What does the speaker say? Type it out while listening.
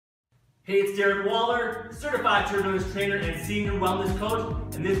Hey, it's Derek Waller, certified Tribulus trainer and senior wellness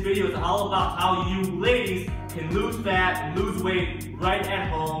coach, and this video is all about how you ladies can lose fat and lose weight right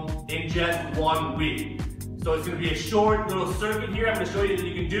at home in just 1 week. So it's going to be a short little circuit here I'm going to show you that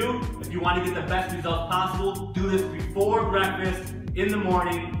you can do. If you want to get the best results possible, do this before breakfast in the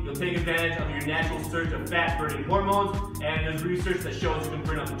morning. You'll take advantage of your natural surge of fat burning hormones, and there's research that shows you can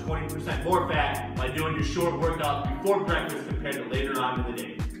burn up to 20% more fat by doing your short workouts before breakfast compared to later on in the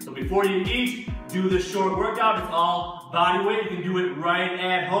day. So before you eat, do this short workout. It's all body weight. You can do it right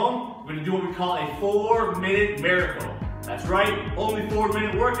at home. We're going to do what we call a 4-minute miracle. That's right, only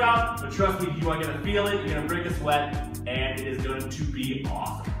 4-minute workout, but trust me, you are going to feel it, you're going to break a sweat, and it is going to be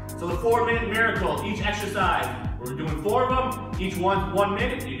awesome. So the 4-minute miracle, each exercise, we're doing 4 of them, each one's 1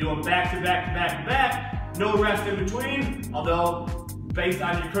 minute, you do them back to back to back to back, no rest in between, although based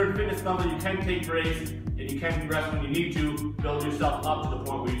on your current fitness level, you can take breaks, and you can rest when you need to, build yourself up to the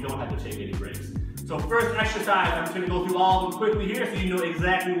point where you don't have to take any breaks. So first exercise, I'm just going to go through all of them quickly here so you know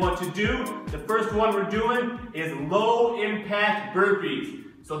exactly what to do. The first one we're doing is low impact burpees.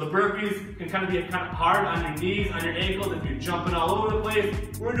 So the burpees can kind of hard on your knees, on your ankles, if you're jumping all over the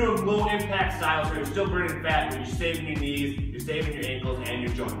place. We're doing low impact styles where you're still burning fat, but you're saving your knees, you're saving your ankles and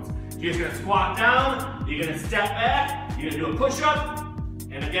your joints. So you're just going to squat down, you're going to step back, you're going to do a push-up,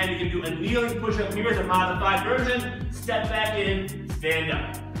 and again you can do a kneeling push-up here as a modified version. Step back in, stand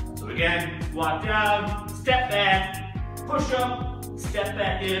up. So again, squat down, step back, push up, step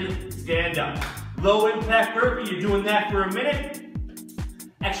back in, stand up. Low impact burpee, you're doing that for a minute.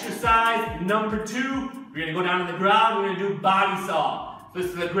 Exercise number 2, we're gonna go down to the ground, we're gonna do body saw. This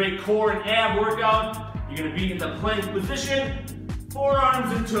is a great core and ab workout. You're gonna be in the plank position,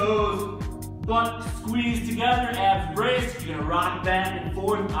 forearms and toes, butt squeezed together, abs braced. You're gonna rock back and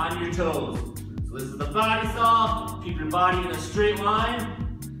forth on your toes. So this is the body saw. Keep your body in a straight line.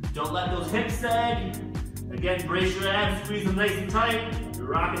 Don't let those hips sag. Again, brace your abs, squeeze them nice and tight. You're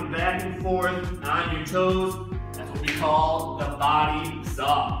rocking back and forth on your toes. That's what we call the body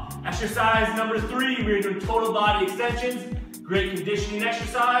saw. Exercise number 3, we're doing total body extensions. Great conditioning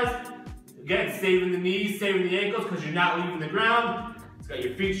exercise. Again, saving the knees, saving the ankles because you're not leaving the ground. It's got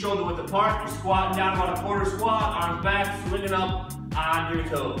your feet shoulder width apart. You're squatting down about a quarter squat, arms back, swinging up on your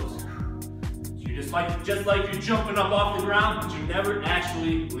toes. Just like you're jumping up off the ground, but you never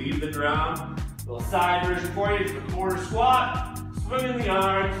actually leave the ground. A little side version for you, just a quarter squat, swinging the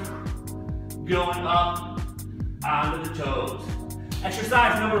arms, going up onto the toes.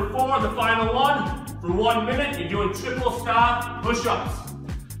 Exercise number 4, the final one. For 1 minute, you're doing triple stop push-ups.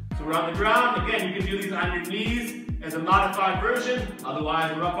 So we're on the ground. Again, you can do these on your knees as a modified version.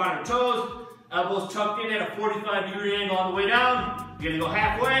 Otherwise, we're up on our toes. Elbows tucked in at a 45-degree angle on the way down. You're gonna go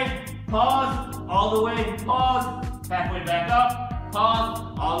halfway. Pause, all the way, pause, halfway back up,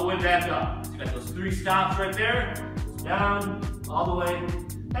 pause, all the way back up. So you got those 3 stops right there. Down, all the way,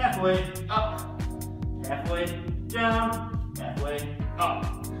 halfway, up, halfway, down, halfway,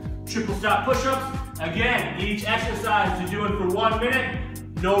 up. Triple stop push-ups. Again, each exercise you're doing for 1 minute,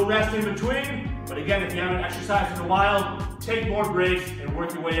 no rest in between. But again, if you haven't exercised in a while, take more breaks and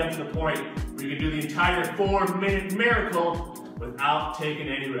work your way up to the point where you can do the entire 4-minute miracle without taking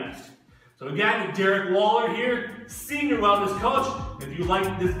any rest. So again, Derek Waller here, Senior Wellness Coach. If you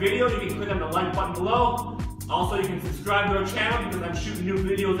liked this video, you can click on the like button below. Also, you can subscribe to our channel because I'm shooting new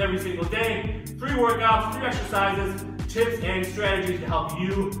videos every single day. Free workouts, free exercises, tips and strategies to help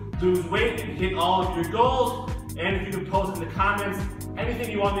you lose weight and hit all of your goals. And if you can post in the comments anything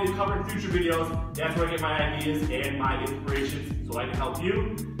you want me to cover in future videos, that's where I get my ideas and my inspirations so I can help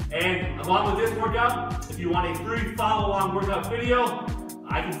you. And along with this workout, if you want a free follow-along workout video,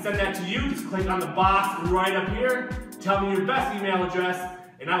 I can send that to you. Just click on the box right up here. Tell me your best email address,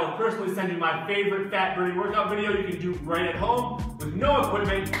 and I will personally send you my favorite fat burning workout video you can do right at home with no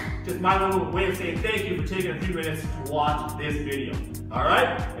equipment. Just my little way of saying thank you for taking a few minutes to watch this video. All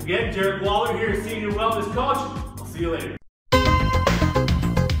right? Again, Derek Waller here, Senior Wellness Coach. I'll see you later.